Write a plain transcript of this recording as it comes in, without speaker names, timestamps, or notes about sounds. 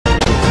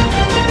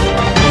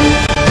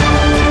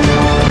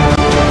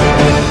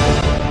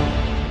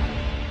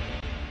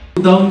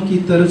खुदावन की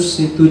तरफ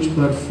से तुझ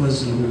पर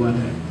फजल हुआ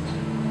है,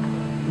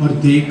 और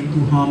देख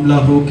तू हामला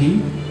होगी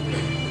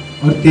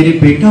और तेरे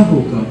बेटा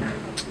होगा,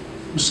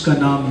 उसका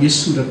नाम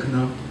यीशु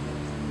रखना।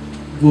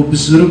 वो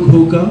बुजुर्ग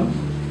होगा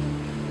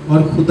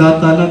और खुदा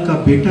ताला का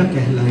बेटा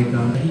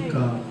कहलाएगा, ही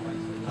का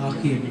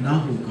आखिर ना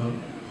होगा।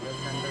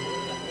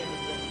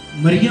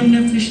 मरियम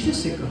ने फरिश्ते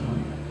से कहा,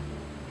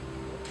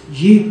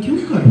 ये क्यों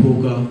कर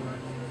होगा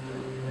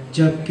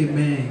जबकि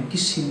मैं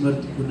किसी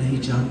मर्द को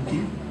नहीं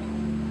जानती।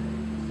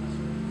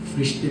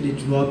 फरिश्ते ने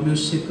जवाब में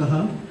उससे कहा,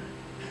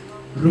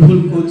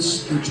 रूहुल कुद्स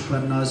तुझ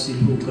पर नाजिल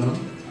होगा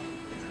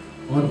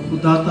और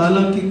खुदा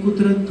ताला की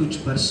कुदरत तुझ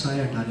पर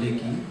साया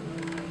डालेगी,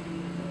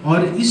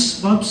 और इस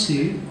बात से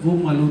वो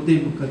मौलूद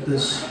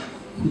मुकद्दस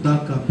खुदा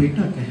का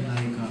बेटा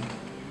कहलाएगा।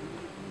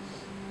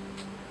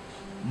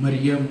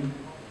 मरियम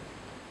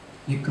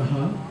ने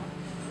कहा,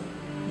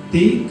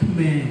 देख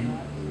मैं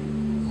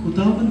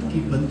खुदावंद की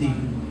बंदी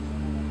हूँ,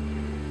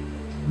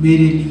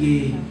 मेरे लिए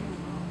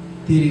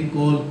तेरे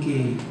कौल के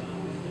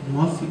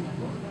मुआफिक हुआ।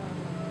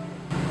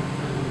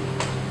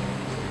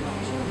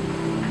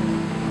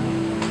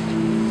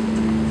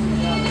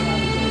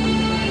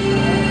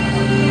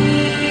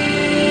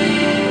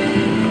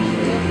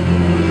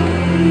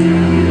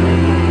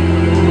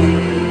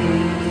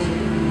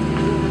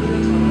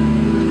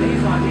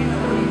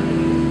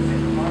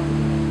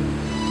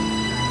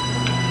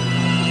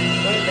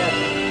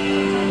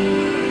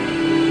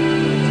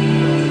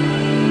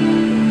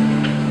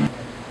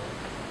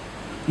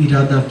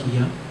 इरादा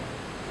किया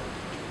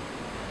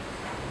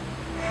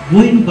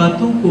वो इन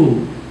बातों को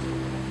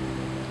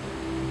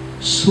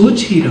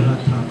सोच ही रहा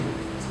था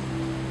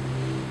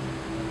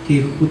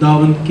कि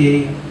खुदावंद के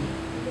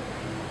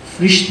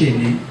फरिश्ते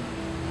ने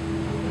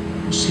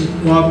उसे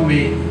ख्वाब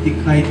में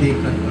दिखाई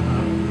देकर कहा,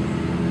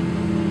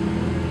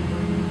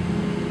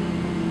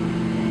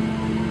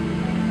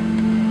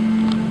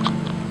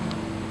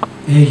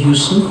 ए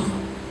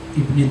यूसुफ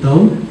इब्न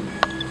दाऊद,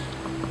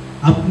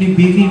 अपनी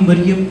बीवी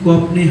मरियम को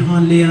अपने यहाँ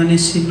ले आने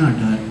से ना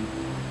डर,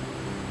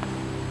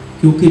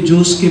 क्योंकि जो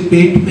उसके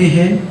पेट में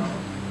है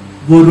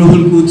वो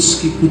रूहुल कुद्स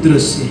की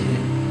कुदरत से है।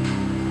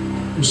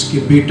 उसके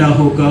बेटा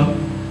होगा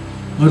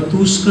और तू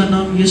उसका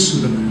नाम यीशु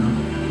रखना,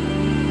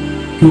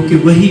 क्योंकि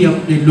वही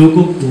अपने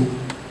लोगों को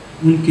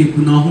उनके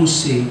गुनाहों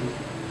से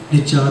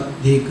निजात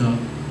देगा।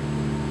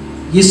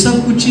 ये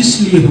सब कुछ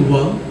इसलिए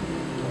हुआ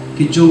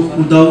कि जो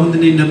खुदावंद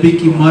ने नबी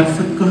की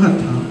मार्फत कहा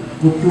था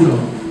वो पूरा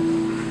हो,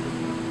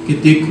 कि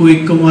देखो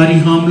एक कुंवारी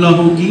हामला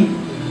होगी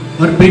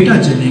और बेटा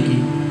जनेगी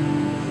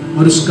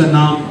और उसका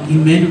नाम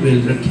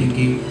इमैनुएल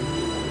रखेंगे,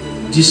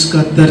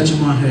 जिसका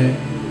तर्जमा है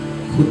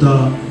खुदा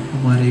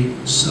हमारे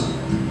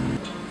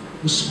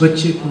साथ। उस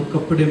बच्चे को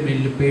कपड़े में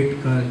लपेट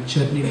कर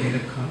चरनी में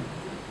रखा,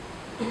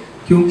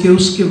 क्योंकि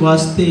उसके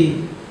वास्ते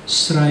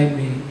सराय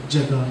में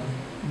जगह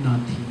ना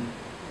थी।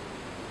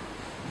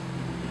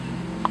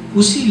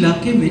 उसी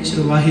इलाके में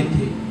चरवाहे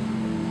थे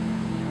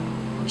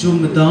जो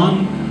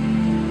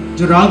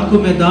रात को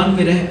मैदान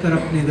में रहकर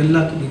अपने गल्ला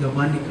की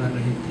निगरानी कर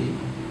रहे थे,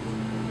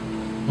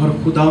 और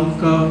खुदा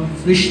का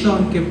फरिश्ता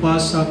उनके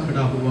पास आ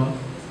खड़ा हुआ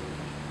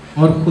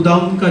और खुदा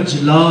का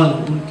जलाल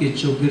उनके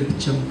चौगिर्द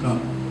चमका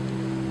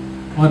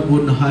और वो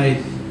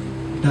नहायत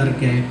डर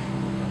गए।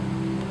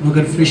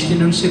 मगर फरिश्ते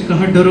ने उनसे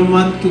कहा, डरो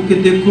मत, क्योंकि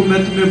देखो मैं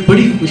तुम्हें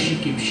बड़ी खुशी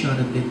की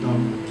बिशारत देता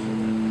हूँ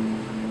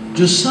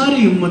जो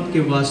सारी उम्मत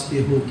के वास्ते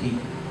होगी,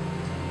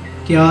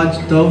 कि आज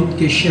दाऊद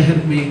के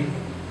शहर में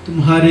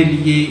तुम्हारे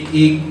लिए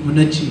एक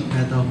मुनज्जी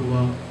पैदा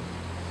हुआ,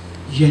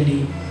 यानी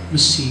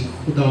मसीह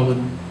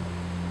खुदावंद।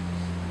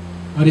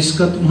 और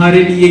इसका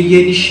तुम्हारे लिए ये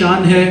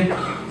निशान है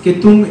कि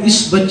तुम इस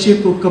बच्चे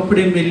को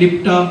कपड़े में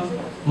लिपटा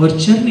और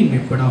चरनी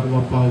में पड़ा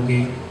हुआ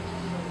पाओगे।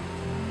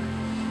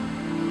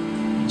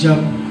 जब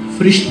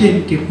फरिश्ते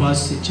इनके पास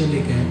से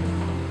चले गए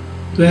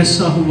तो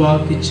ऐसा हुआ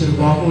कि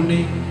चरवाहों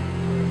ने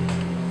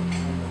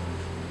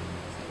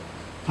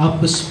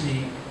आपस में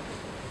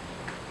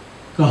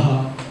कहा,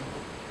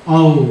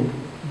 आओ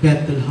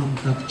बैतलहम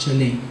तक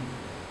चलें।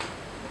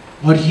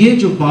 और ये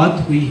जो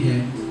बात हुई है,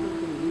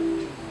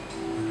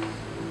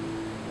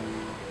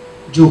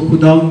 जो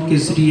खुदा के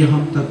जरिए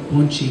हम तक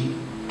पहुंची,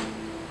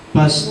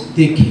 बस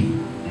देखें।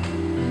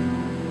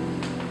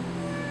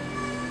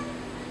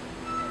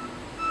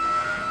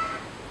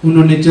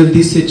 उन्होंने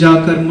जल्दी से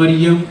जाकर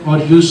मरियम और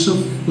यूसुफ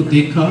को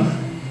देखा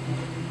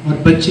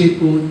और बच्चे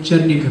को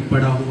चरनी में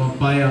पड़ा हुआ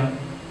पाया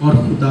और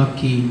खुदा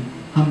की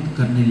हम्द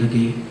करने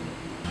लगे।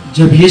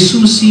 जब यीशु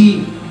मसीह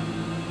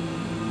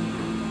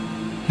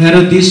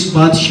हेरोदेस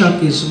बादशाह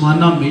के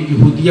ज़माना में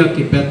यहूदिया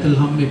के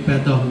बैतलहम में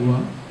पैदा हुआ,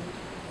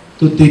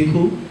 तो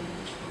देखो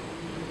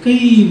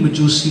कई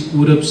मजूसी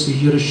पूरब से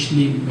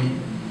यरूशलेम में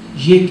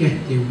ये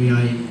कहते हुए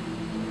आए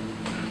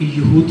कि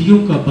यहूदियों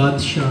का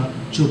बादशाह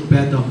जो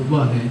पैदा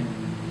हुआ है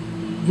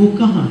वो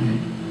कहाँ है,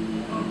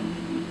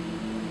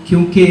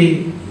 क्योंकि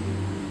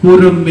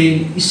पूरब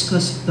में इसका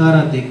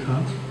सितारा देखा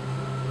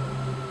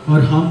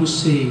और हम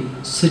उससे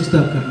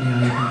सजदा करने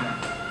आए हैं।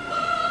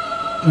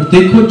 और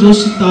देखो जो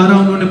सितारा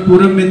उन्होंने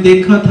पूरब में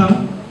देखा था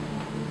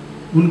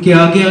उनके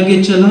आगे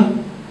आगे चला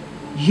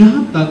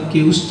यहाँ तक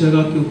कि उस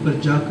जगह के ऊपर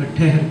जाकर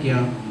ठहर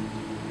गया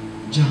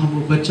जहाँ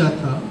वो बच्चा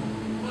था।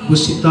 वो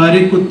सितारे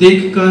को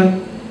देखकर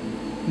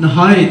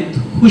नहायत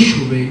खुश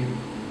हुए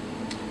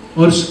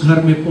और उस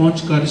घर में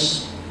पहुंचकर इस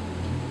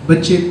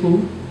बच्चे को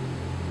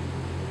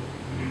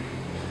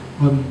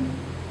और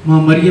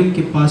माँ मरियम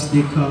के पास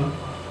देखा,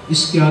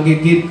 इसके आगे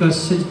गिरकर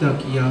सजदा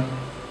किया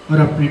और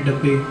अपने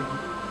डब्बे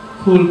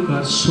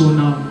खोलकर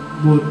सोना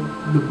मोर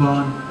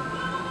लुबान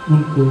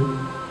उनको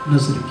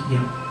नजर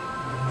किया।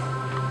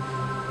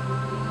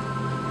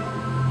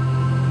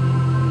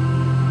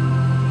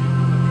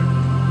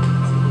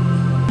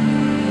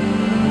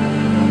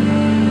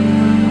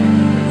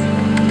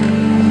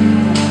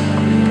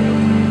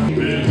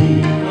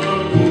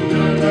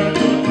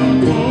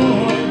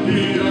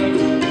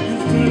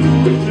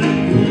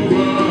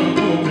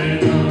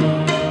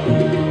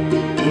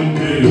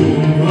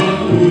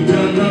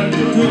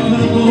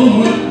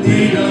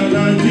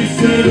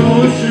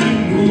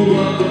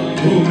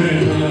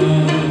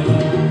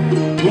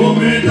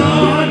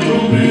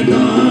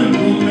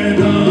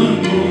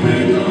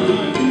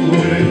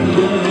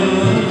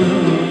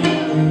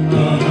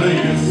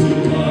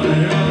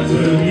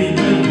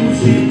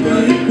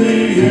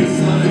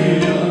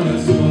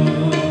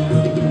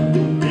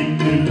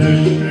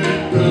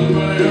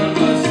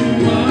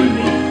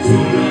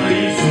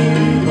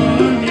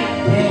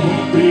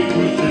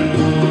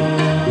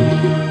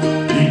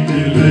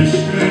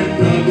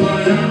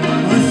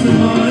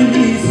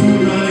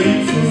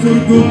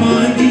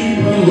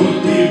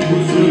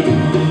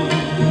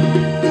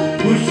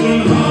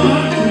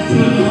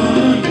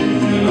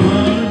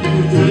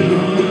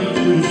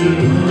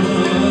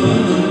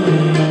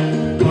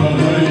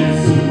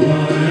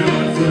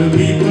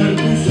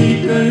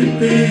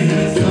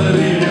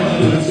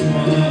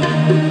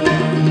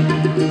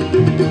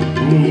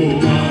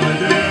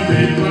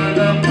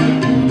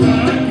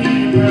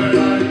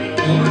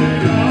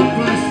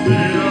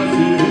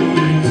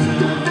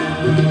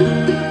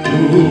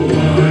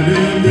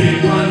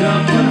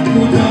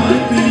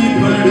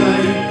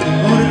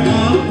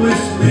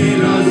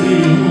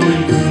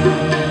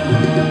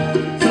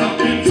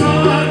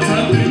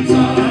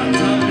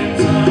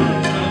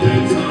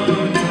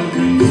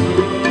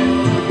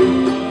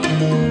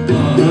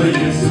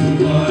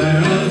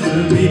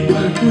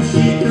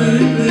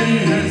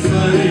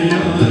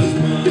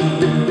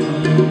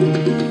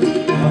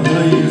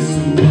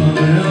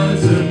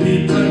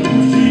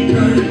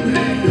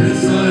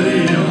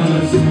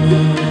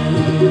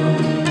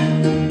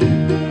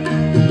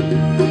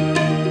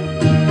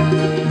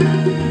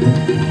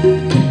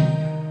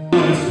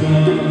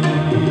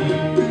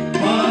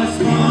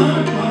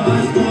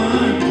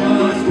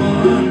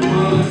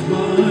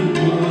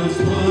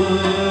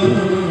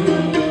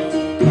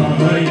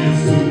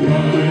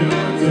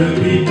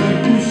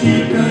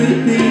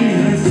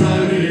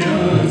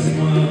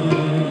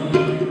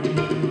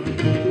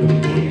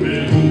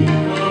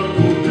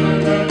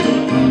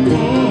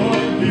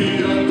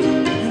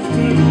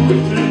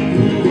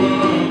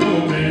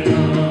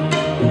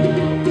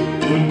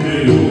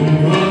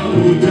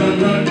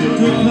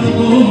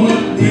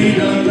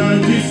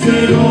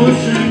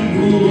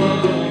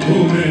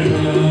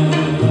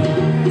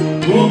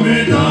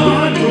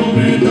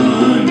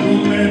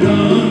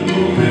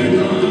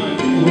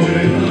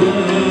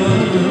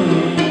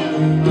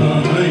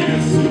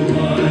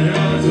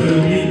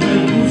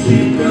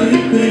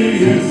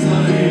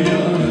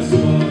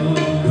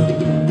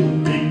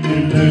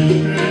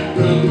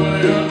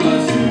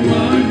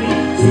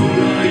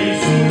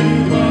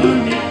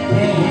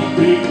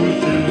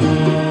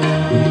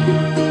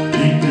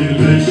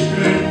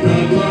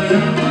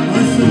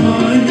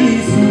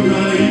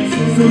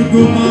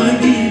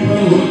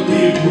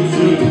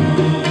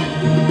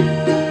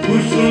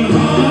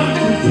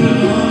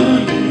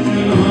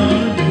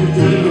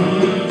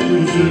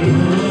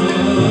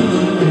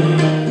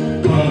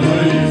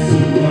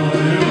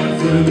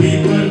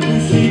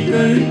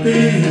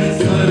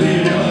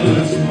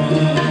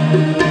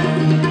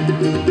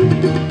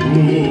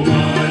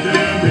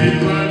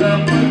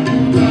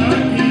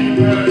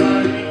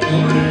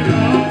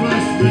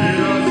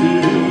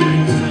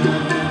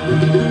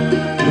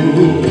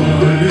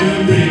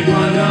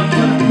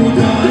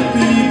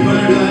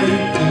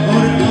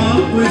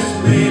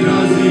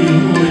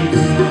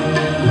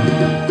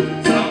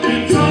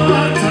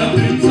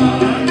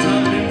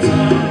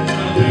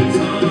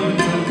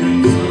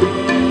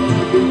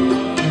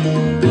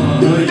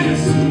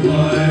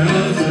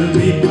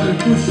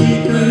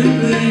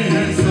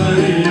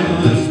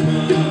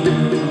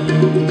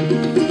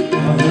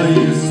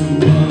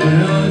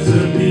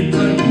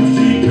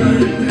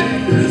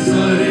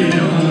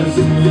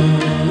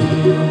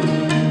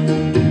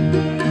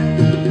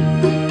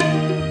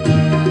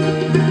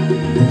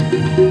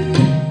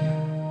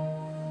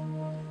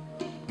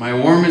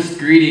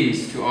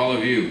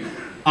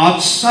 आप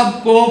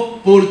सबको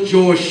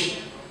पुरजोश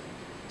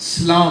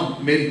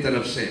सलाम मेरी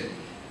तरफ से।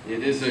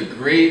 It is a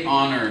great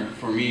honor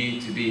for me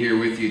to be here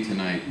with you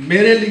tonight.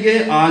 मेरे लिए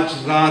आज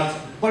रात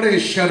बड़े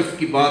शर्फ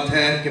की बात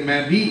है कि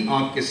मैं भी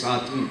आपके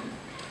साथ हूँ।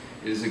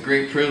 It is a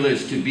great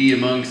privilege to be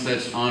among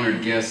such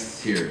honored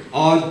guests here.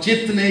 और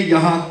जितने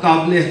यहाँ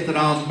काबिल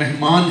एहतराम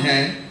मेहमान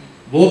हैं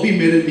वो भी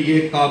मेरे लिए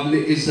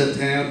काबिल इज्जत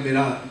हैं और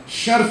मेरा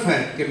शर्फ है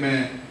कि मैं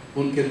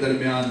उनके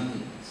दरमियान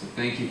हूँ. So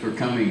thank you for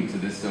coming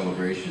to this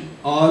celebration.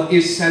 और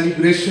इस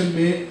सेलिब्रेशन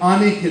में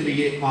आने के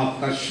लिए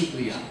आपका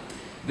शुक्रिया.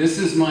 This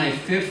is my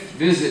 5th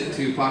visit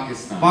to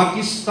Pakistan.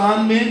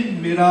 Pakistan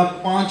में मेरा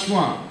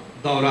 5वां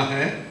दौरा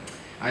है.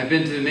 I've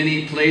been to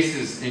many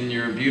places in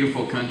your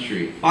beautiful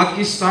country.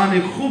 Pakistan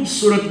एक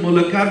खूबसूरत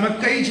मुल्क है. मैं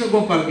कई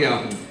जगहों पर गया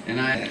हूँ. And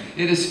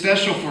it is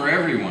special for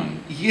everyone.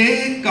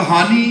 ये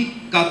कहानी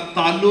का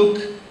ताल्लुक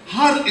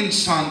हर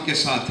इंसान के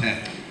साथ है.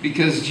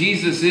 Because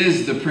Jesus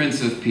is the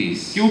Prince of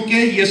Peace.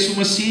 क्योंकि यीशु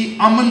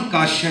मसीह अमन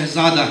का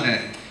शहजादा है.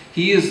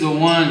 He is the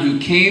one who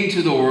came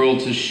to the world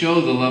to show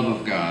the love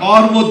of God.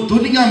 और वो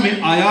दुनिया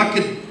में आया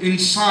कि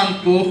इंसान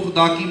को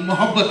खुदा की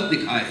मोहब्बत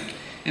दिखाए.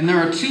 And there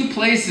are 2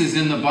 places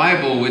in the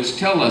Bible which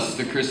tell us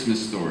the Christmas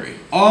story.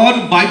 और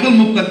बाइबल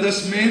मुकद्दस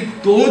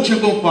में 2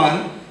 जगहों पर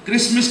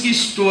क्रिसमस की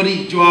स्टोरी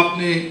जो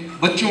आपने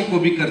बच्चों को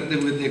भी करते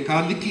हुए देखा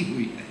लिखी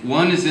हुई है.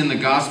 One is in the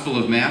Gospel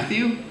of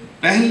Matthew.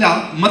 पहला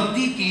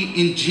मत्ती की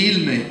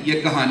इंजील में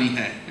ये कहानी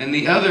है. And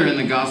the other in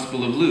the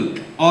Gospel of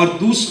Luke. और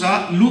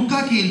दूसरा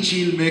लूका की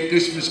इंजील में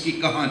क्रिसमस की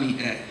कहानी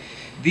है.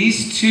 These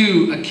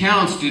 2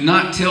 accounts do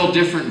not tell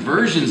different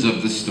versions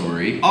of the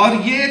story.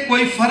 और ये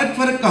कोई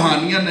फर्क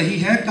कहानियां नहीं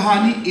है.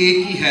 कहानी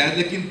एक ही है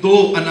लेकिन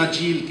 2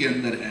 अनाजील के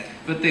अंदर है.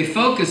 But they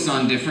focus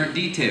on different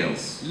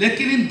details.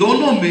 लेकिन इन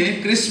दोनों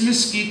में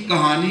क्रिसमस की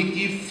कहानी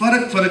की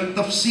फर्क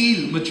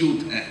तफसील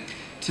मौजूद है.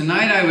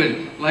 Tonight I would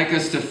like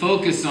us to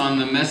focus on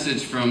the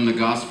message from the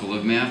Gospel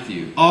of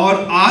Matthew.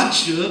 और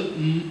आज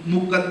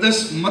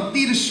मुकद्दस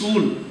मत्ती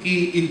रसूल की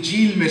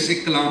इंजील में से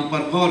कलाम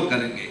पर गौर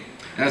करेंगे.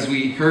 As we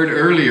heard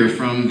earlier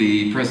from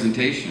the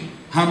presentation.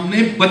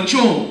 हमने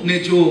बच्चों ने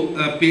जो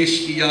पेश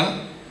किया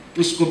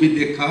उसको भी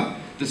देखा.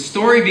 The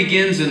story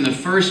begins in the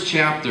 1st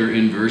chapter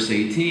in verse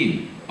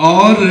 18.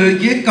 और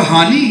ये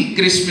कहानी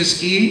क्रिसमस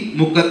की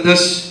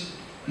मुकद्दस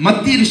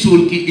मत्ती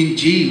रसूल की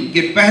इंजील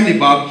के पहले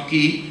बाब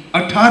की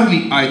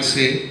 18वीं आयत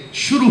से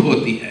शुरू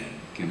होती है.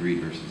 Can read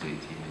verses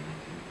 18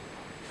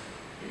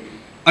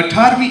 and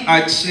 18वीं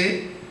आयत से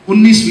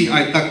 19वीं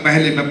आयत तक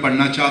पहले मैं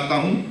पढ़ना चाहता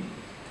हूँ.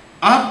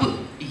 अब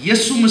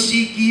यीशु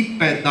मसीह की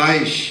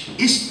पैदाइश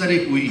इस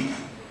तरह हुई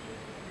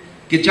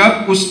कि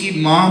जब उसकी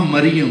माँ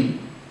मरियम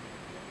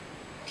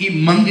की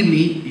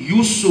मंगनी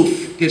यूसुफ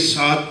के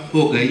साथ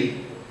हो गई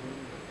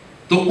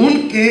तो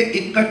उनके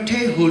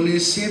इकट्ठे होने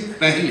से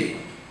पहले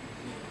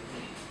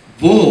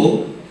वो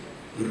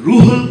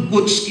रूहुल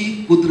कुद्स की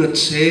कुदरत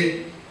से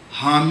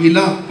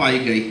हामिला पाई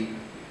गई.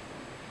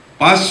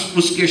 बस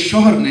उसके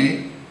शौहर ने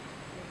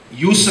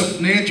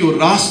यूसुफ ने जो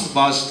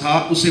रास्तबाज था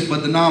उसे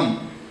बदनाम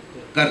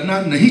करना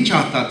नहीं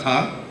चाहता था.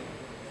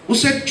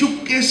 उसे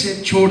चुपके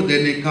से छोड़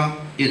देने का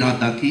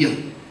इरादा किया.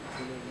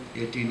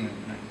 18 and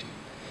 19.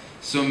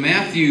 So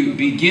Matthew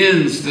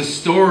begins the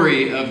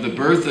story of the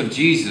birth of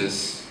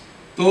Jesus.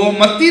 तो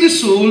मत्ती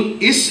रसूल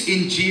इस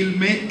इंजील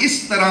में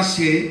इस तरह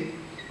से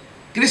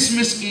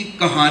क्रिसमस की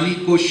कहानी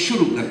को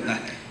शुरू करता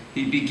है.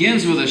 He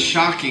begins with a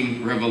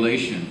shocking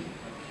revelation.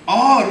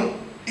 और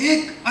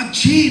एक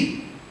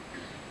अजीब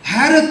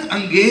हैरत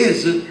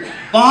अंगेज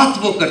बात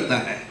वो करता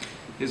है.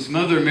 His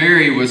mother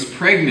Mary was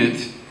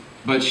pregnant,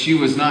 but she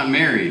was not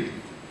married.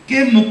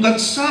 कि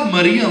मुकद्दसा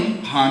मरियम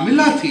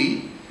हामिला थी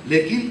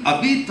लेकिन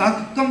अभी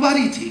तक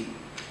कंवारी थी.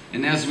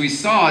 And as we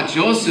saw,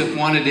 Joseph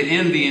wanted to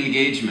end the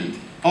engagement.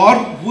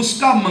 और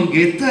उसका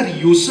मंगेतर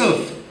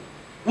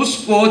यूसुफ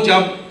उसको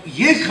जब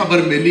ये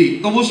खबर मिली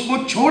तो वो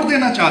उसको छोड़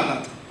देना चाहता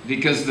था.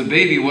 Because the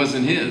baby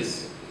wasn't his.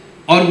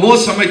 और वो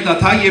समझता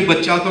था ये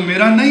बच्चा तो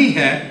मेरा नहीं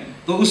है.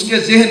 तो उसके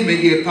ज़हन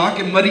में ये था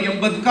कि मरियम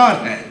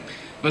बदकार है.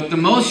 But the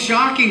most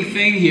shocking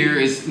thing here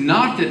is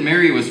not that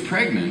Mary was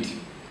pregnant.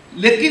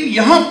 लेकिन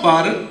यहाँ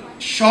पर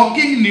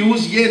शॉकिंग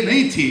न्यूज़ ये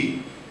नहीं थी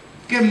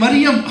कि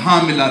मरियम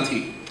हामिला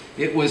थी.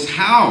 It was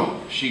how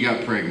she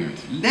got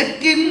pregnant.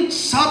 लेकिन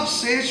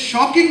सबसे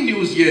शॉकिंग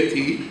न्यूज़ ये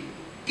थी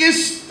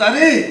किस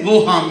तरह वो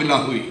हामिला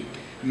हुई.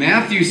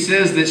 Matthew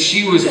says that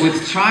she was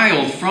with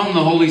child from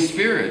the Holy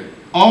Spirit.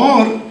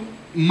 और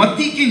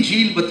मत्ती की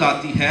इंजील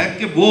बताती है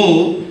कि वो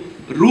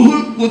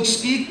रूहुल कुद्स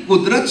की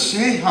कुदरत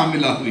से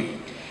हामिला हुई.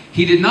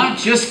 He did not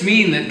just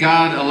mean that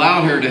God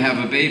allowed her to have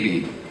a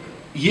baby.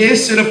 ये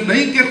सिर्फ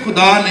नहीं कि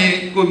खुदा ने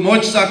कोई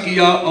मौजज़ा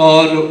किया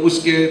और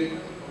उसके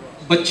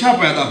बच्चा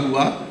पैदा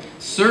हुआ.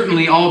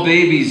 Certainly all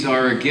babies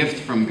are a gift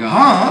from God.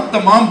 हाँ,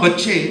 तमाम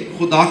बच्चे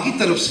खुदा की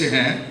तरफ से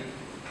हैं.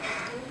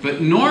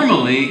 But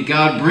normally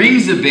God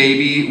brings a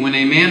baby when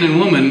a man and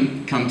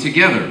woman come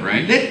together,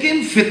 right?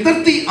 लेकिन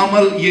फितरती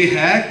अमल ये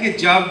है कि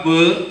जब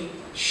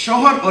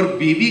शौहर और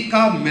बीवी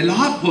का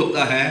मिलाप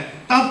होता है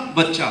तब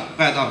बच्चा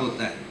पैदा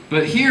होता है.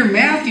 But here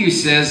Matthew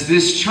says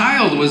this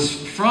child was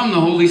from the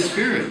Holy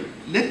Spirit.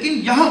 लेकिन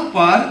यहाँ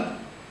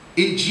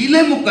पर इंजील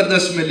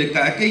मुकद्दस में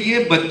लिखा है कि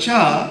ये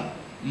बच्चा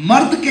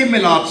मर्द के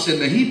मिलाप से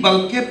नहीं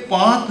बल्कि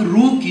पाक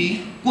रूह की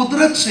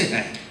कुदरत से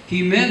है.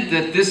 He meant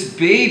that this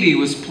baby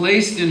was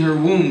placed in her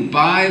womb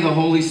by the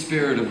Holy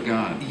Spirit of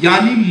God.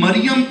 यानी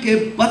मरियम के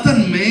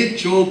बदन में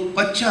जो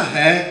बच्चा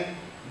है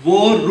वो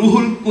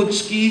रूहुल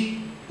कुद्स की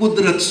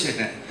कुदरत से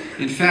है.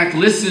 In fact,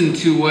 listen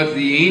to what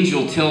the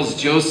angel tells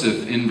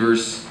Joseph in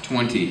verse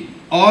 20.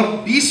 और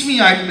 20वीं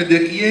आयत में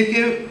देखिए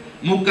कि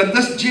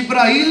मुकद्दस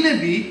जिब्राइल ने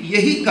भी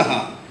यही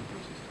कहा.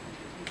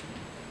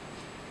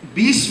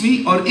 20वीं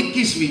और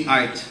 21वीं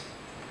आयत.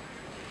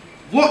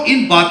 वो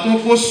इन बातों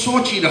को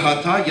सोच ही रहा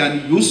था, यानी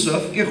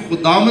यूसुफ, के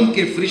खुदावंद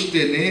के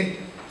फरिश्ते ने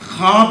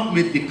ख्वाब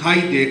में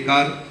दिखाई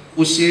देकर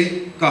उसे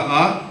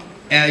कहा,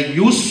 ए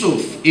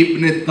यूसुफ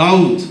इब्ने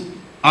दाऊद,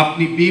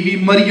 अपनी बीवी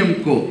मरियम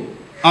को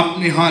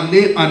अपने यहाँ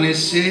ले आने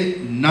से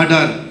न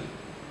डर,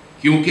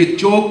 क्योंकि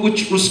जो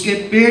कुछ उसके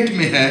पेट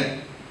में है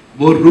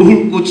वो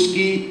रूहुल कुद्स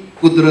की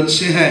कुदरत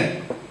से है.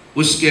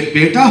 उसके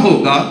बेटा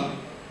होगा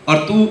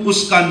और तू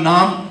उसका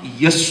नाम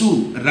यस्सु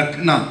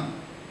रखना,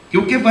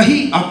 क्योंकि वही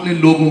अपने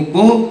लोगों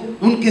को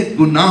उनके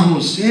गुनाहों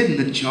से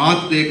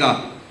निजात देगा.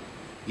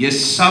 ये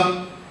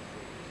सब.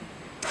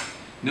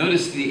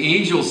 Notice the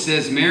angel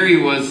says Mary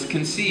was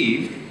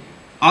conceived.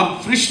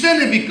 अब फरिश्ते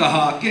ने भी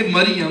कहा कि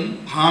मरियम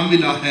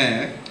हामिला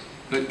है,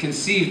 but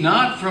conceived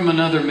not from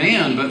another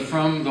man but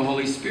from the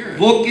Holy Spirit.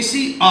 वो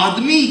किसी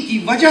आदमी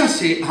की वजह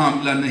से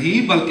हामिला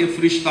नहीं, बल्कि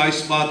फरिश्ता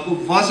इस बात को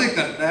वाज़े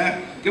करता है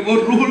कि वो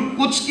रूहुल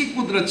कुद्स की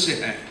कुदरत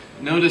से है.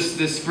 Notice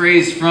this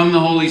phrase from the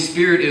Holy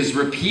Spirit is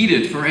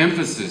repeated for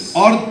emphasis.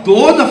 और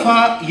 2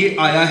 दफा ये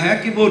आया है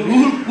कि वो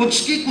रूहुल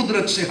कुद्स की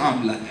कुदरत से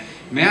हामिला है.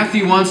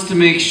 Matthew wants to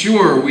make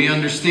sure we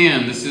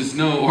understand this is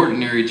no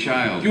ordinary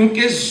child.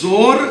 क्योंकि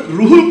जोर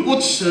रूहुल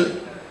कुद्स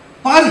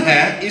पर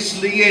है,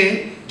 इसलिए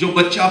जो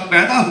बच्चा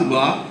पैदा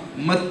हुआ,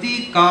 मत्ती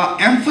का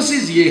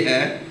एम्फसिस ये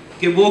है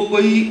कि वो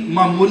कोई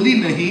मामूली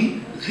नहीं,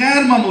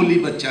 गैर मामूली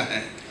बच्चा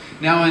है.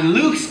 Now in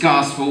Luke's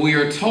gospel we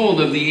are told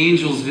of the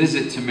angel's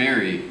visit to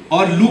Mary.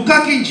 और लूका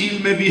की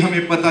इंजील में भी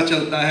हमें पता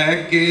चलता है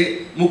कि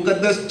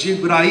मुकद्दस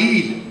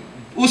जिब्राइल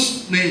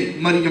उसने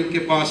मरियम के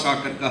पास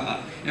आकर कहा.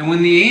 And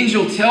when the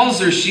angel tells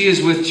her she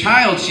is with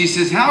child, she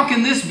says, "How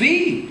can this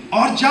be?"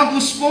 और जब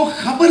उसको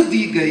खबर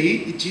दी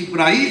गई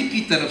जिब्राइल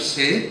की तरफ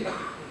से,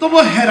 तो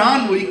वो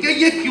हैरान हुई कि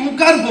ये क्यों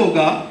कर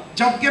होगा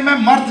जबकि मैं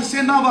मर्द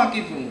से ना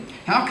वाकिफ हूँ.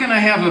 How can I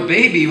have a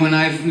baby when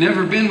I've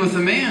never been with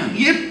a man?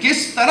 ये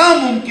किस तरह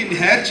मुमकिन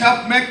है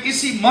जब मैं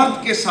किसी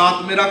मर्द के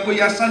साथ मेरा कोई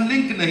ऐसा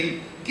लिंक नहीं,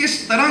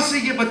 किस तरह से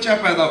ये बच्चा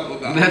पैदा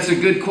होगा? That's a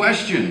good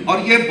question.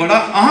 और ये बड़ा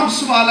अहम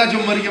सवाल है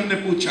जो मरियम ने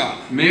पूछा.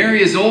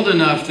 Mary is old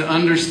enough to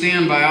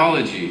understand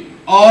biology.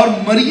 और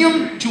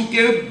मरियम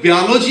चूंकि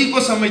बायोलॉजी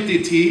को समझती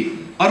थी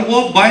और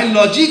वो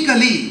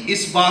बायोलॉजिकली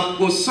इस बात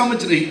को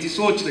समझ रही थी,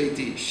 सोच रही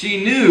थी. She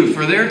knew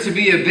for there to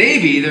be a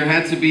baby there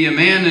had to be a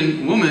man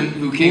and woman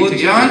who came वो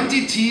together.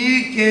 जानती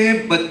थी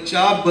कि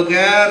बच्चा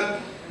बगैर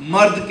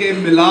मर्द के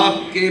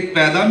मिलाप के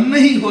पैदा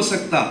नहीं हो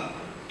सकता.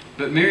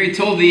 But Mary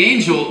told the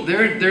angel,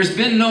 there's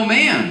been no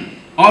man.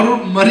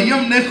 और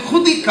मरियम ने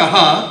खुद ही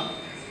कहा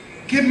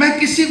कि मैं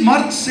किसी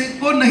मर्द से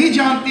को नहीं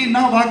जानती,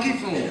 ना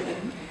वाकिफ हूँ.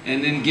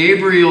 And then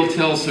Gabriel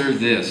tells her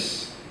this.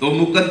 तो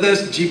मुकद्दस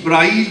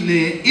जिब्राइल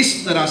ने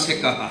इस तरह से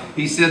कहा.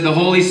 He said, the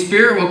Holy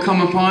Spirit will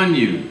come upon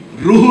you.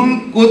 रूहुल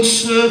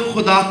Quds,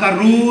 खुदा का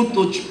रूह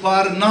तुझ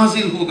पर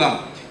नाजिल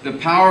होगा. The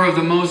power of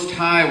the Most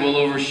High will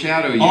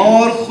overshadow you.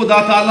 और खुदा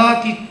ताला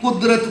की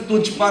कुदरत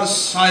तुझ पर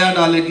साया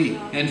डालेगी.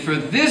 And for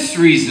this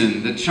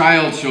reason the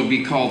child shall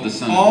be called the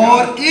Son of God.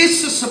 और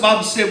इस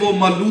सबब से वो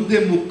मौलूद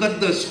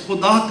मुकद्दस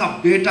खुदा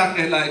का बेटा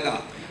कहलाएगा.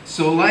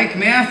 So like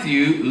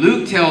Matthew,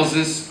 Luke tells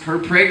us her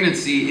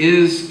pregnancy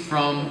is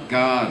from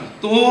God.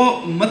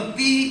 तो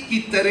मत्ती की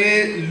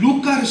तरह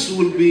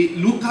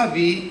लूका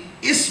भी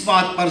इस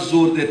बात पर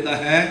जोर देता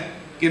है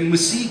कि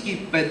मसीह की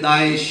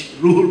पैदाइश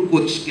रूहुल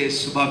कुद्स के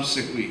सबब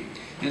से हुई.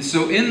 And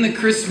so in the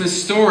Christmas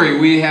story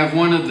we have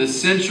one of the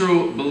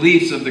central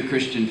beliefs of the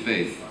Christian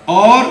faith.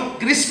 और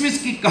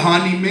क्रिसमस की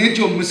कहानी में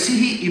जो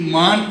मसीही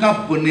ईमान का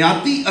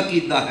बुनियादी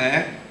अकीदा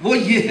है वो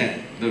ये है,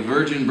 The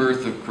virgin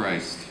birth of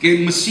Christ. कि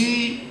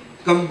मसीह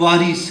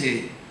कंवारी से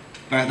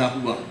पैदा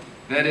हुआ.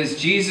 That is,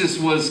 Jesus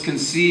was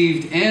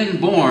conceived and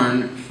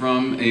born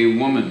from a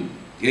woman.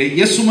 कि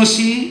यीशु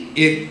मसीह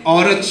एक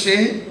औरत से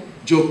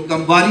जो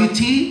कंवारी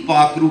थी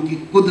पाक रूह की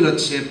कुदरत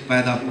से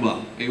पैदा हुआ.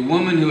 A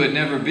woman who had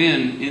never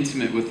been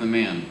intimate with a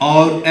man.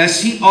 और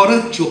ऐसी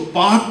औरत जो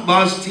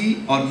पाकबाज थी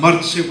और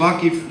मर्द से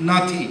वाकिफ ना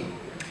थी.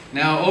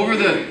 Now over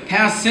the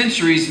past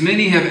centuries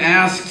many have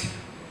asked,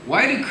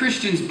 why do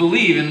Christians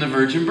believe in the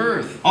virgin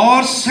birth?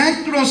 और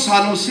सैकड़ों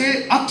सालों से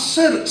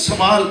अक्सर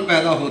सवाल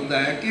पैदा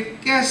होता है कि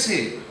कैसे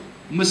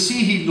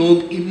मसीही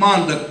लोग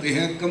ईमान रखते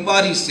हैं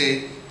कंवारी से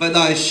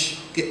पैदाइश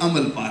के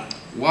अमल पर.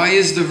 Why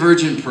is the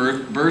virgin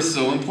birth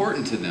so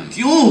important to them?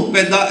 क्यों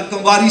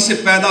कंवारी से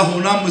पैदा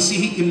होना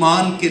मसीही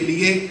ईमान के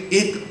लिए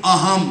एक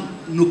अहम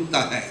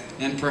नुक्ता है.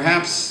 And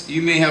perhaps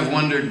you may have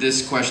wondered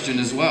this question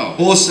as well.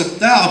 हो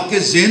सकता है आपके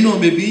ज़हनों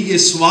में भी ये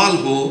सवाल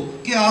हो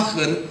कि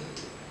आखिर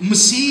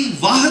मसीह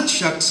वाहिद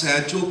शख्स है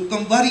जो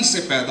कंवारी से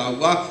पैदा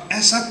हुआ,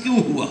 ऐसा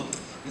क्यों हुआ?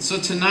 And so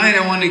tonight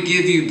I want to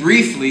give you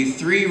briefly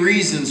 3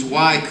 reasons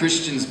why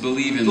Christians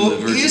believe in तो the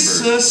virgin इस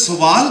birth.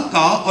 सवाल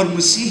का और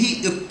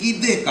मसीही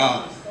अकीदे का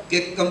कि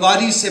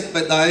कंवारी से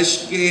पैदाइश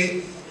के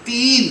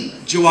 3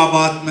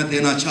 जवाबात मैं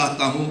देना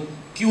चाहता हूँ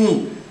क्यों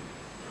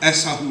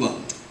ऐसा हुआ.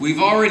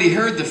 We've already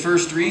heard the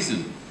first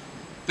reason.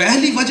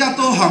 पहली वजह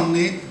तो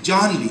हमने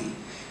जान ली.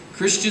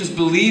 Christians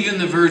believe in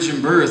the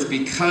virgin birth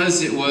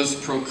because it was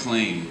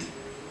proclaimed.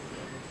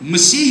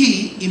 मसीही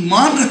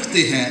ईमान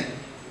रखते हैं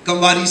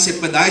कंवारी से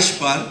पैदाइश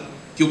पर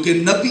क्योंकि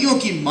नबियों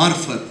की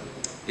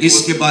मार्फत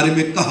इसके बारे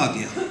में कहा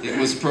गया. It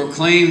was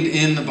proclaimed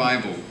in the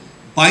Bible.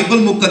 Bible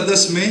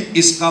मुकद्दस में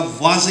इसका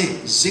वाज़ेह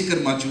जिक्र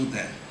मौजूद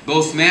है.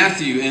 Both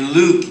Matthew and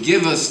Luke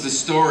give us the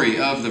story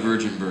of the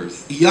virgin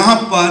birth. यहाँ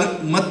पर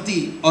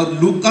मत्ती और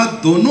लूका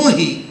दोनों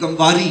ही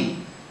कंवारी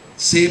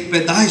से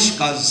पैदाइश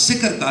का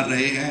जिक्र कर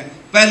रहे हैं.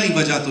 पहली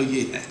वजह तो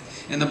ये है.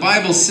 And the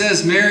Bible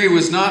says Mary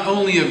was not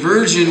only a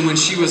virgin when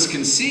she was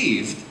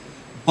conceived,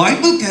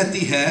 Bible कहती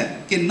है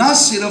कि ना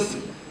सिर्फ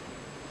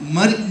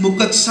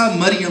मुकद्दसा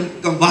मरियम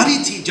कंवारी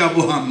थी जब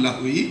वो हामिला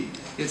हुई,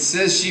 it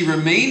says she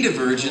remained a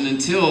virgin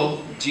until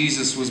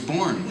Jesus was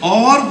born.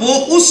 और वो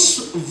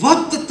उस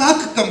वक्त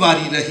तक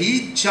कंवारी रही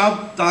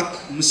जब तक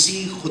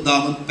मसीह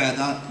खुदावंद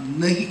पैदा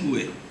नहीं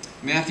हुए.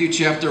 Matthew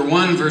chapter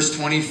 1 verse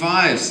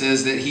 25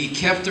 says that he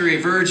kept her a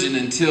virgin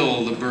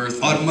until the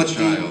birth और of the मत्ती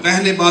child.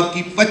 पहले बाब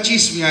की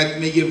 25वीं आयत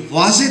में ये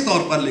वाज़ेह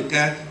तौर पर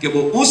लिखा है कि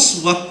वो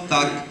उस वक्त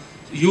तक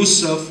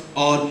यूसुफ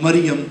और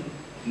मरियम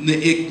ने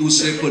एक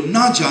दूसरे को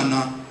ना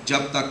जाना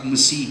जब तक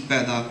मसीह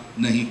पैदा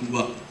नहीं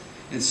हुआ.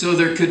 And so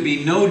there could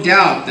be no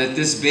doubt that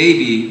this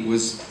baby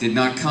did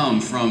not come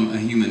from a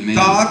human man.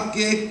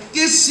 ताकि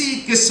किसी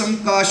किस्म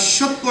का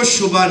शक व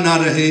शुबा ना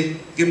रहे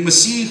कि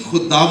मसीह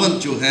खुदावंद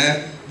जो है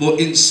वो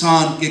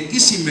इंसान के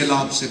किसी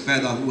मिलाप से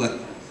पैदा हुआ.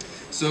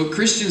 So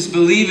Christians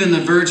believe in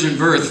the virgin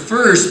birth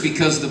first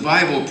because the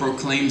Bible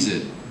proclaims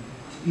it.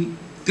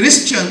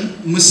 Christian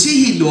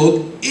मसीही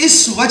लोग इस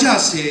वजह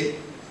से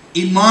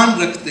ईमान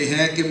रखते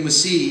हैं कि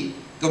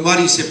मसीह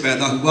कंवारी से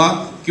पैदा हुआ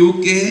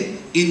क्योंकि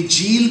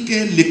इंजील के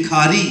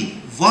लिखारी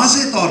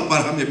वाज़ेह तौर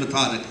पर हमें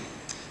बता रहे हैं.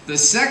 The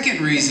second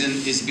reason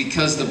is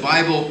because the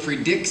Bible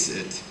predicts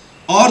it.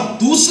 और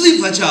दूसरी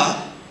वजह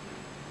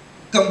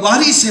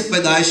कंवारी से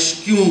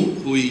पैदाइश क्यों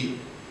हुई,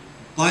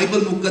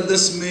 बाइबल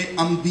मुकद्दस में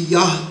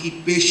अंबिया की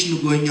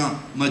पेशनगोइयां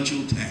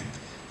मौजूद हैं.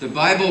 The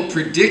Bible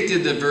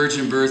predicted the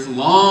virgin birth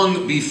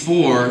long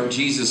before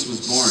Jesus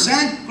was born.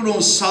 सैकड़ों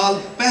साल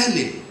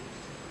पहले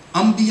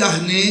अंबिया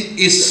ने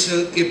इस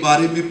के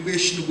बारे में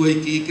पेशनगोई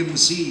की कि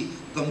मसीह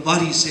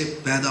कंवारी से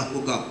पैदा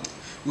होगा.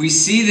 We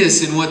see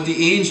this in what the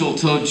angel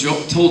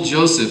told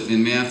Joseph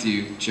in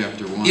Matthew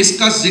chapter 1.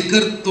 इसका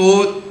जिक्र तो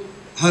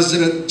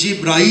हजरत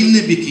जिब्राइल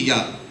ने भी किया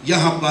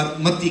यहाँ पर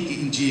मत्ती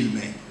की इंजील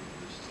में.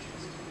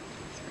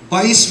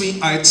 22वीं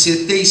आयत से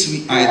 23वीं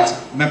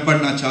आयत मैं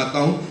पढ़ना चाहता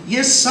हूँ.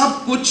 ये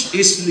सब कुछ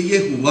इसलिए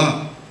हुआ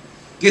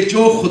कि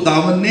जो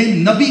खुदावन ने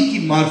नबी की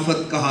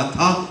मार्फत कहा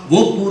था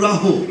वो पूरा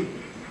हो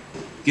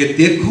कि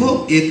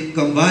देखो एक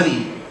कंवारी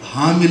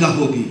हामिला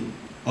होगी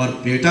और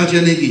बेटा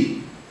जनेगी,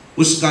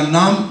 उसका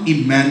नाम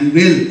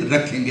इमैनुएल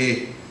रखेंगे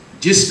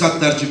जिसका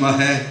तर्जुमा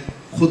है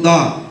खुदा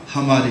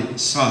हमारे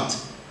साथ.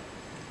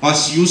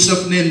 बस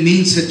यूसुफ ने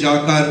नींद से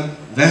जाकर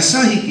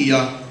वैसा ही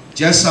किया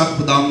जैसा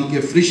खुदावन के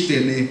फरिश्ते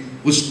ने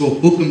उसको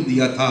हुक्म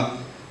दिया था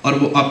और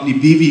वो अपनी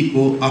बीवी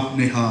को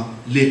अपने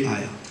यहाँ ले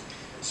आया.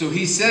 So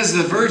he says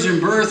the virgin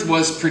birth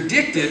was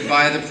predicted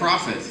by the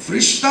prophet.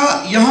 फरिश्ता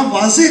यहाँ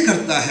वाज़ेह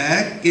करता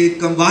है कि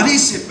कंवारी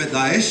से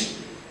पैदाइश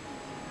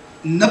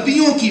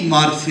नबियों की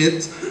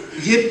मार्फत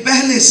ये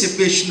पहले से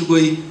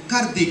पेशनगोई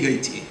कर दी गई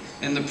थी.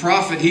 And the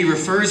prophet he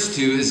refers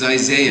to is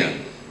Isaiah.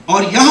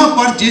 और यहाँ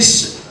पर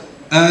जिस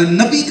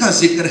नबी का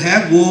जिक्र है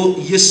वो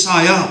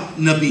यशाया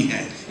नबी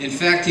है. In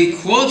fact, he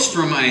quotes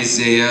from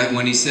Isaiah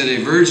when he said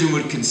a virgin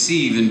would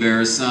conceive and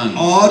bear a son.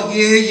 और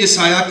ये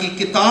यशाया की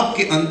किताब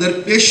के अंदर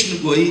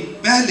पेशनगोई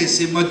पहले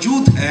से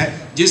मौजूद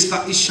है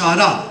जिसका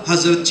इशारा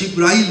हजरत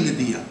जिब्राइल ने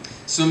दिया.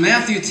 So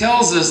Matthew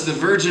tells us the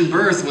virgin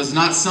birth was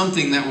not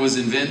something that was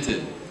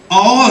invented.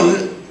 और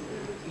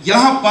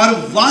यहाँ पर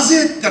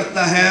वाज़ेह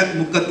करता है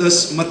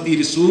मुकद्दस मत्ती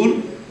रसूल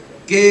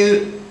के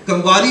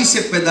कंवारी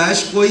से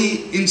पैदाइश कोई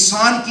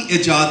इंसान की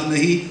इजाद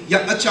नहीं या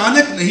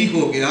अचानक नहीं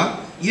हो गया,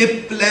 ये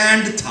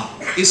प्लान्ड था,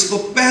 इसको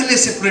पहले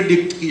से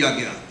प्रेडिक्ट किया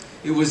गया.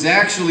 It was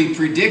actually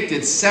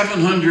predicted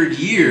 700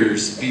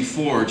 years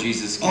before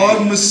Jesus और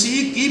came.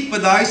 मसीह की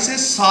पैदाइश से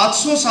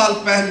 700 साल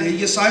पहले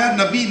यशाया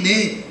नबी ने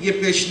ये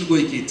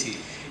पेशनगोई की थी.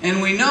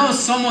 And we know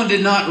someone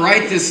did not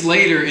write this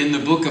later in the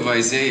book of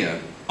Isaiah.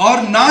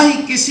 और ना ही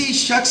किसी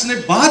शख्स ने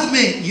बाद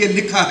में ये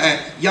लिखा है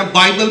या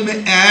बाइबल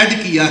में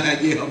ऐड किया है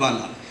ये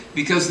हवाला.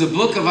 Because the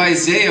book of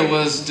Isaiah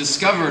was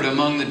discovered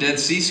among the Dead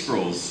Sea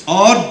Scrolls.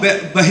 और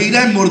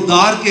बहीरा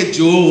मुर्दार के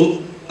जो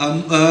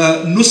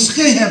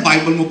नुस्खे हैं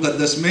बाइबल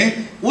मुकद्दस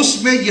में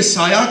उसमें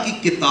यशाया की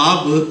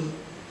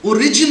किताब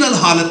ओरिजिनल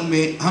हालत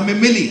में हमें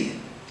मिली है.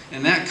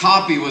 And that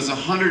copy was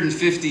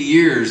 150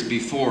 years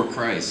before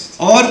Christ.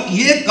 और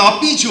ये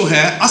कॉपी जो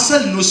है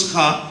असल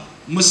नुस्खा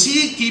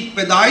मसीह की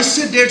पैदाइश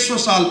से 150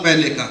 साल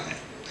पहले का है.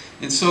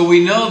 And so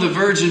we know the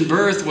virgin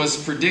birth was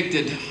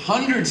predicted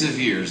hundreds of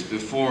years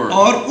before.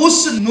 और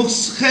उस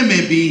नुस्खे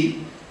में भी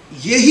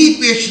यही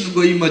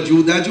पेशनगोई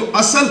मौजूद है जो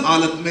असल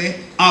हालत में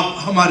आप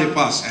हमारे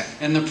पास है.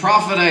 And the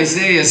prophet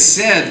Isaiah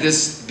said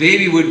this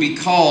baby would be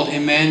called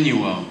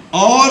Emmanuel.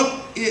 और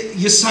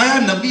यसाया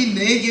नबी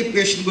ने ये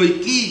पेशनगोई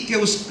की कि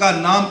उसका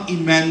नाम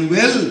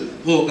इमैनुएल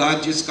होगा,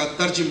 जिसका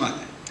तर्जुमा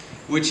है,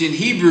 which in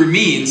Hebrew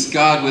means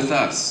God with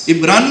us.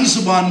 इब्रानी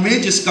जुबान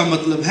में जिसका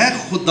मतलब है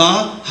खुदा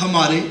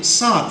हमारे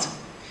साथ.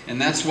 And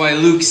that's why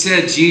Luke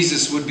said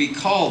Jesus would be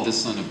called the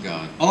Son of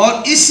God.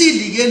 और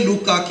इसीलिए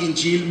लूका की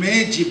इंजील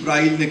में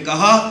जिब्राइल ने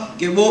कहा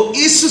कि वो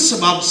इस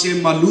सबब से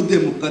मौलूद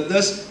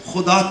मुकद्दस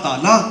खुदा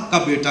ताला का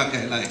बेटा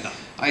कहलाएगा.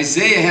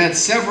 Isaiah had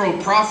several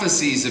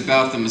prophecies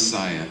about the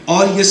Messiah.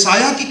 और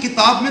यसाया की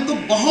किताब में तो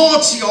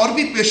बहुत सी और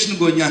भी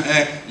पेशनगोइयां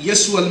हैं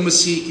यीशु अल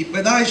मसीह की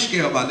पैदाइश के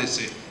हवाले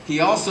से. He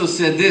also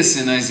said this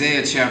in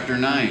Isaiah chapter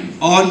 9.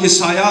 और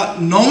यसाया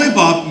 9वें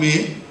बाब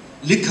में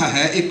लिखा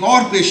है एक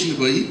और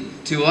पेशनगोई.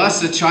 To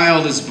us a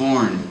child is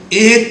born.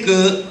 एक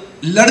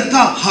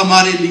लड़का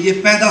हमारे लिए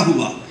पैदा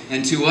हुआ.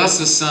 And to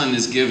us a son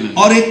is given.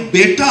 और एक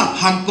बेटा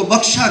हमको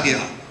बख्शा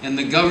गया. And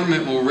the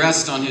government will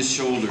rest on his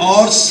shoulders.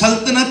 और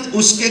सल्तनत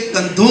उसके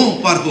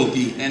कंधों पर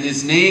होगी. And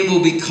his name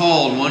will be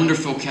called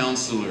Wonderful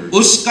Counselor.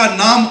 उसका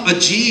नाम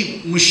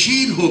अजीब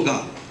मुशीर होगा.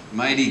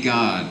 Mighty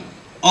God.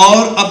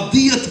 और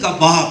अब्दियत का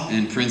बाप.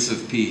 And Prince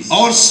of Peace.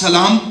 और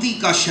सलामती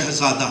का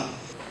शहजादा.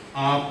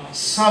 आप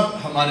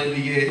सब हमारे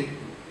लिए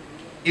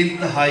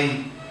इंतहाई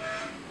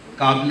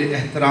काबिल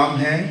एहतराम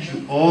हैं. You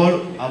all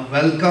are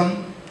welcome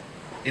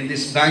in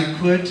this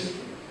banquet.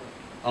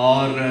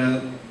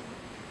 और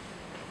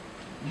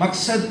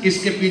मकसद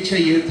इसके पीछे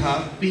ये था,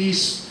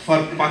 पीस फॉर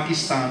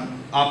पाकिस्तान.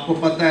 आपको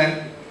पता है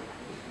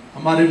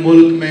हमारे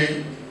मुल्क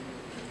में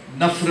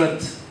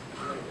नफरत,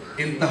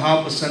 इंतहा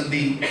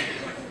पसंदी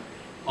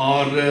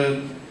और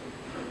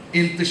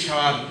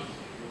इंतशार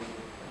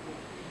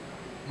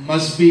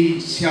मजहबी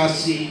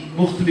सियासी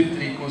मुख्तलिफ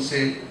तरीक़ों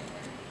से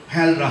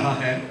फैल रहा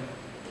है.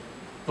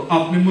 तो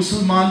अपने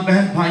मुसलमान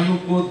बहन भाइयों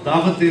को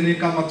दावत देने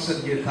का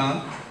मकसद ये था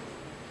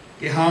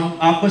कि हम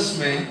आपस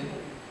में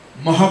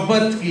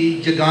मोहब्बत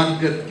की,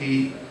 जगानगत की,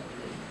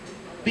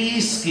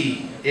 पीस की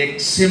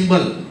एक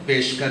सिंबल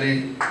पेश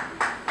करें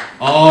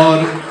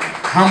और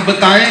हम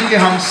बताएं कि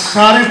हम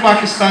सारे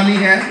पाकिस्तानी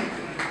हैं.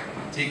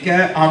 ठीक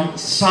है, हम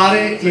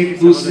सारे एक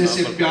दूसरे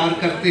से प्यार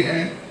करते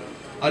हैं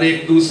और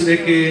एक दूसरे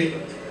के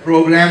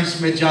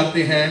प्रोग्राम्स में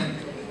जाते हैं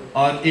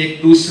और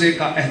एक दूसरे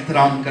का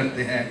एहतराम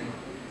करते हैं.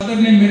 फादर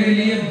ने मेरे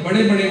लिए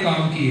बड़े बड़े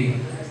काम किए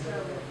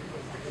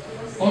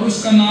और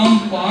उसका नाम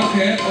पाक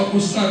है और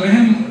उसका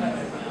रहम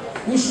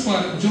उस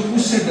पर जो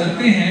उससे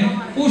डरते हैं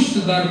पुश्त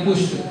दर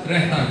पुश्त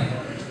रहता है.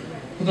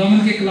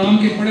 खुदावंद के कलाम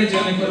के पढ़े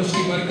जाने पर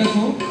उसकी बरकत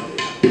हो.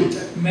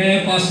 मैं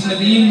पास्टर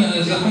नदीम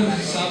ज़फ़र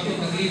साहब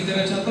को तकलीफ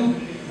देना चाहता हूँ.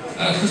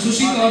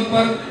 ख़ुसूसी तौर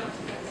पर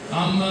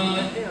हम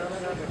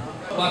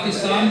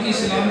पाकिस्तान की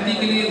सलामती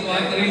के लिए दुआ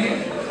करेंगे.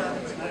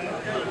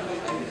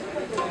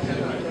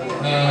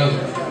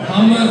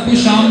 हम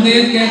खुश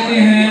आमदेद कहते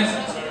हैं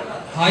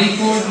high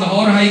court,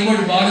 Lahore high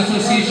court bar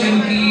association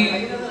की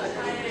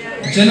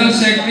जनरल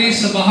सेक्रेटरी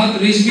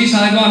सबाहत रिजवी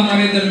साहिबा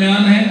हमारे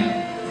दरमियान हैं.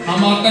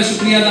 हम आपका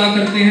शुक्रिया अदा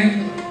करते हैं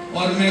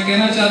और मैं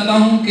कहना चाहता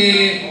हूं कि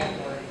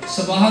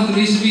सबाहत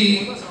रिजवी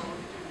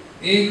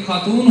एक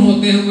खातून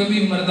होते हुए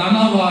भी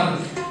मर्दाना वार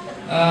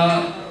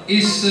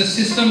इस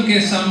सिस्टम के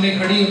सामने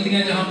खड़ी होती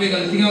हैं जहां पे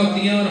गलतियां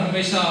होती हैं और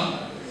हमेशा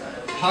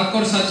हक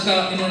और सच का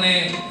इन्होंने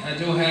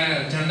जो है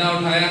झंडा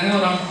उठाया है.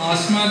 और हम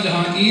आसमा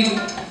जहांगीर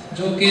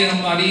जो कि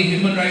हमारी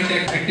ह्यूमन राइट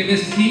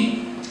एक्टिविस्ट थी,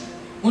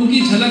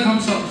 उनकी झलक हम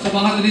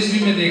सबाहत रिजवी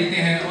में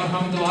देखते हैं और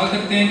हम दुआ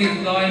करते हैं कि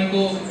खुदा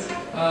इनको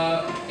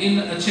इन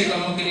अच्छे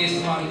कामों के लिए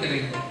इस्तेमाल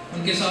करें.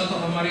 उनके साथ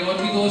हमारे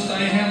और भी दोस्त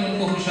आए हैं, हम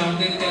उनको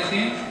खुशामदीद कहते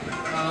हैं.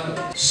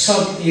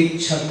 सब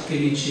एक छत के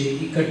नीचे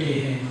इकट्ठे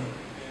हैं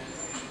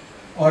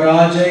और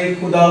आज आए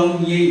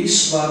खुदावंद ये इस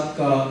बात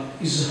का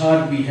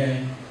इजहार भी है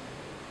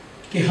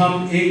कि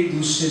हम एक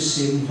दूसरे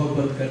से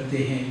मोहब्बत करते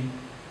हैं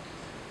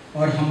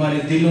और हमारे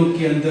दिलों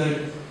के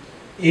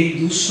अंदर एक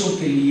दूसरों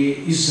के लिए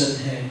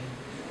इज्जत है.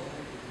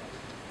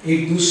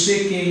 एक दूसरे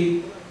के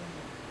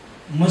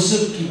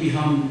मज़हब की भी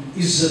हम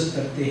इज्जत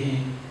करते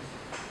हैं.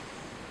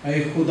 ऐ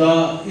खुदा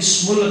इस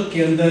मुल्क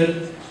के अंदर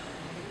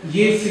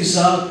ये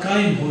फ़िज़ा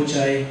कायम हो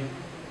जाए.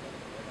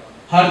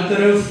 हर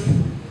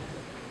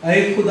तरफ ऐ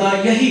खुदा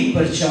यही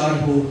प्रचार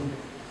हो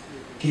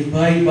कि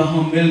भाई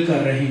वहाँ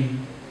मिलकर रहें.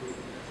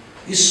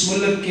 इस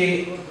मुल्क के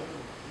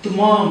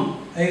तमाम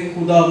ऐ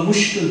खुदा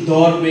मुश्किल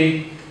दौर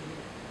में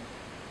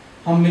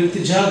हम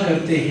इल्तिजा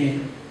करते हैं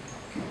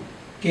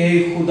कि ऐ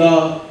खुदा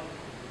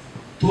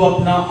तू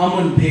अपना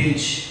अमन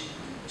भेज,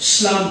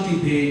 सलामती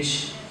भेज,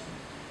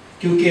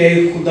 क्योंकि ऐ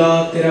खुदा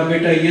तेरा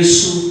बेटा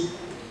यीशु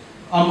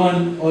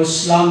अमन और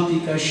सलामती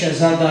का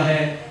शहजादा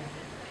है.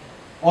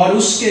 और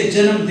उसके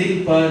जन्मदिन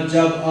पर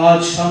जब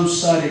आज हम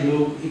सारे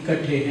लोग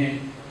इकट्ठे हैं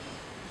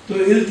तो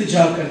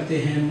इल्तिजा करते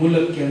हैं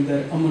मुल्क के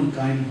अंदर अमन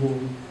कायम हो.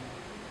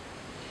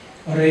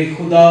 और ऐ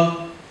खुदा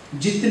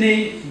जितने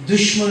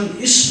दुश्मन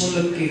इस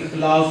मुल्क के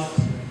खिलाफ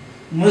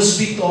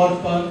मजहबी तौर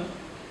पर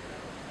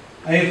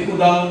ऐ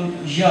खुदा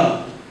या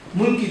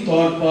मुल्की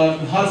तौर पर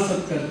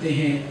मुखालफत करते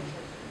हैं,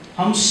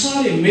 हम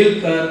सारे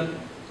मिलकर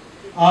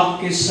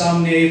आपके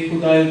सामने ऐ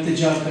खुदा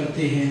इल्तिजा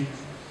करते हैं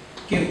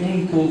कि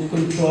उनको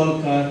कंट्रोल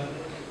कर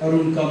और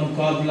उनका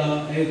मुकाबला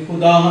ऐ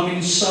खुदा हम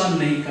इंसान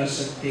नहीं कर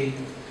सकते,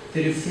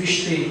 तेरे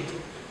फरिश्ते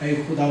ऐ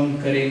खुदा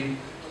करें।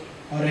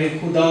 और ऐ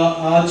खुदा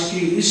आज की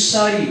इस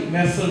सारी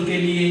महफिल के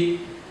लिए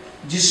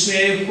जिसमें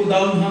ऐ खुदा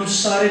हम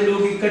सारे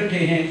लोग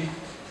इकट्ठे हैं,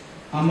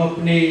 हम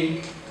अपने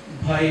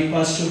भाई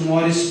पास्टर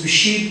मॉरिस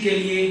बशीर के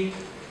लिए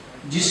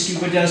जिसकी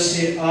वजह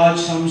से आज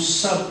हम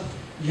सब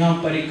यहाँ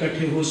पर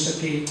इकट्ठे हो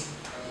सके,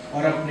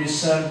 और अपने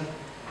सर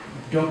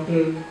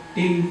डॉक्टर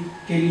टीम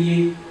के लिए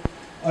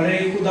और ऐ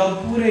खुदा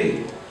पूरे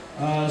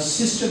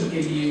सिस्टम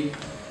के लिए,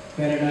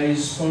 पैराडाइज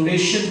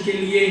फाउंडेशन के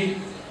लिए,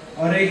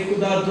 और ऐ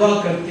खुदा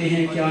दुआ करते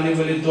हैं कि आने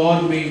वाले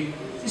दौर में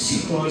इसी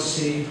तौर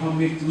से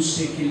हम एक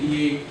दूसरे के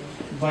लिए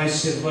बाइस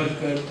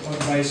बरकत और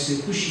बाइस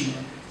खुशी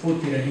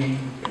होते रहें।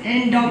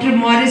 And Dr.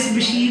 Morris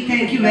Bashir,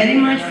 thank you very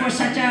much for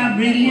such a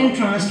brilliant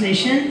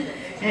translation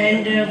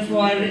and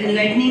for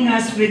enlightening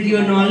us with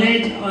your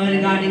knowledge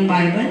regarding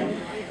Bible.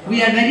 We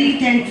are very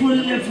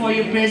thankful for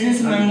your presence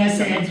among us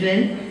as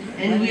well,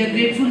 and we are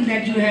grateful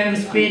that you have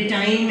spared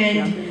time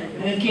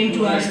and came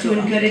to us to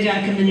encourage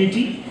our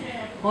community.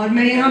 और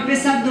मैं यहाँ पे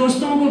सब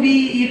दोस्तों को भी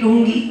ये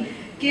कहूँगी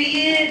कि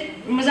ये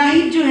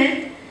मज़ाहिब जो है,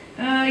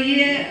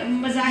 ये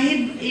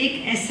मज़ाहिब एक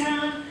ऐसा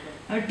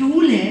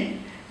टूल है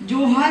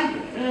जो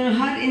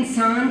हर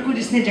इंसान को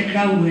जिसने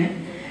जकड़ा हुआ है,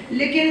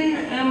 लेकिन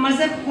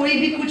मज़हब कोई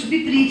भी कुछ भी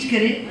प्रीच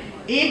करे,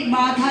 एक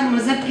बात हर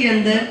मज़हब के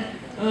अंदर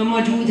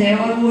मौजूद है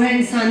और वो है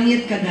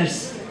इंसानियत का दर्स।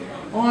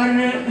 और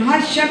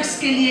हर शख्स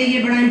के लिए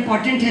ये बड़ा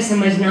इम्पॉर्टेंट है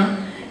समझना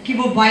कि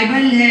वो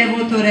बाइबल है,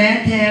 वो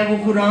तौरात है, वो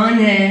कुरान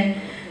है,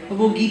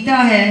 वो गीता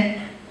है,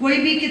 कोई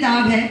भी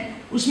किताब है,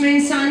 उसमें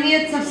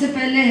इंसानियत सबसे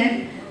पहले है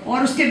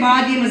और उसके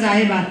बाद ये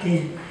मज़ाहिब आते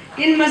हैं।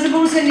 इन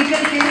मज़हबों से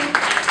निकल के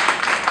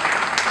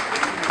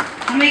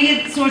हमें ये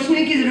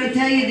सोचने की ज़रूरत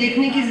है, ये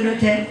देखने की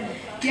ज़रूरत है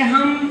कि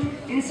हम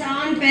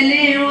इंसान पहले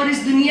हैं और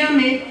इस दुनिया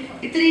में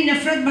इतनी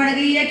नफरत बढ़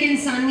गई है कि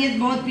इंसानियत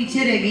बहुत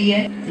पीछे रह गई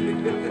है।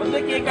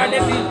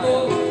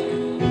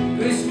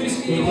 क्रिसमस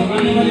की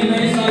आने वाले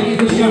नए साल की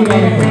खुशियां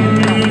मनाएं।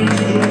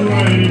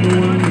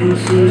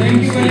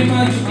 थैंक यू वेरी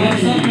मच आप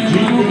सब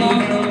मेहमानों का।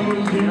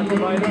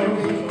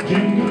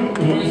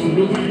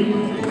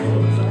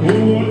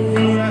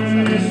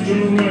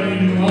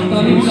 आप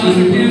ताली बजा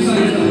सकते हैं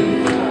सारे सर